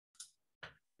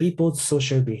people's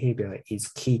social behavior is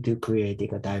key to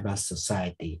creating a diverse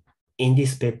society. In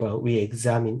this paper, we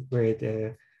examine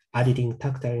whether adding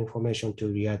tactile information to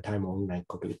real-time online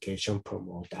communication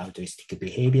promote altruistic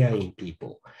behavior in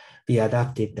people. We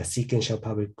adapted the sequential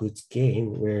public goods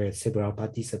game where several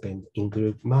participants in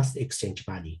group must exchange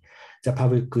money. The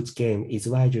public goods game is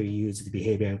widely used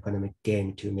behavioral economic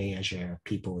game to measure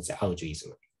people's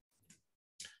altruism.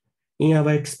 In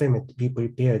our experiment, we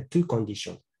prepared two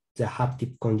conditions. The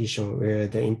haptic condition where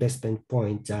the investment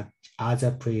point that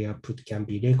other player put can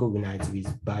be recognized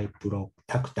with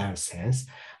vibrotactile sense,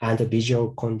 and the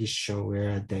visual condition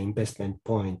where the investment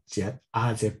point that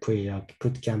other player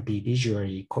put can be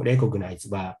visually recognized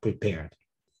were prepared.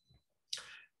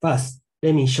 First,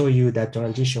 let me show you the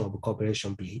transition of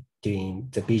cooperation between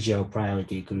the visual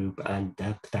priority group and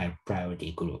tactile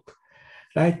priority group.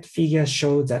 Right figure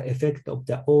shows the effect of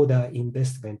the order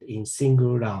investment in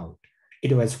single round.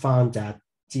 It was found that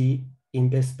the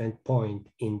investment point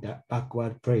in the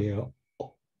backward player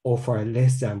offer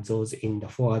less than those in the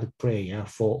forward player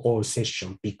for all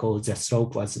sessions because the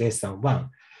slope was less than 1.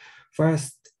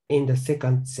 First, in the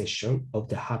second session of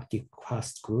the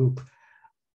haptic-first group,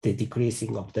 the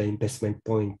decreasing of the investment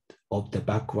point of the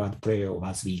backward player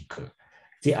was weaker.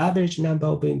 The average number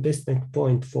of investment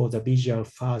points for the visual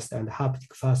first and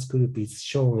haptic first group is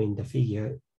shown in the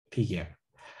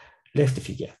left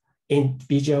figure. In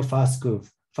visual first group,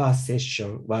 first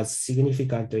session was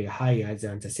significantly higher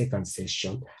than the second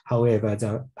session. However,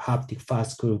 the haptic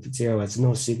first group, there was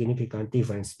no significant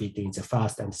difference between the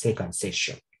first and second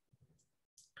session.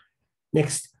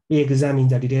 Next, we examine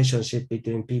the relationship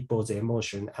between people's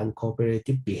emotion and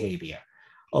cooperative behavior.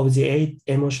 Of the 8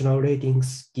 emotional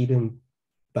ratings given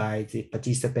by the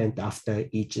participant after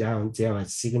each round, there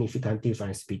was significant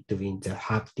difference between the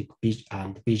haptic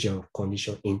and visual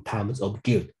condition in terms of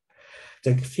guilt.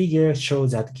 The figure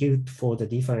shows that guilt for the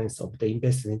difference of the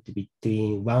investment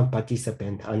between one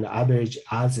participant and average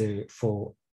other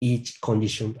for each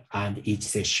condition and each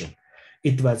session.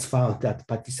 It was found that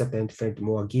participants felt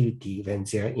more guilty when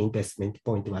their investment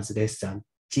point was less than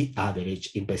the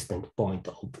average investment point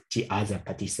of the other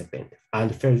participant,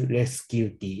 and felt less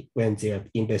guilty when their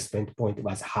investment point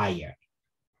was higher.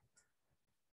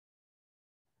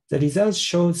 The results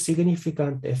showed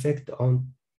significant effect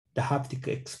on the haptic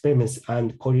experiments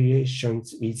and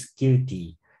correlations with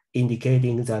guilty,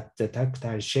 indicating that the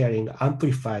tactile sharing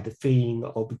amplified the feeling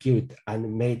of guilt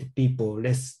and made people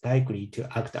less likely to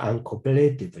act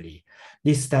uncooperatively.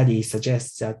 This study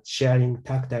suggests that sharing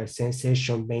tactile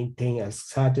sensation maintains a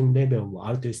certain level of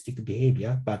altruistic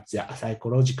behavior, but the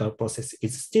psychological process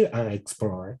is still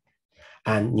unexplored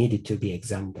and needed to be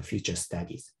examined in future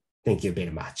studies. Thank you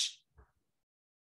very much.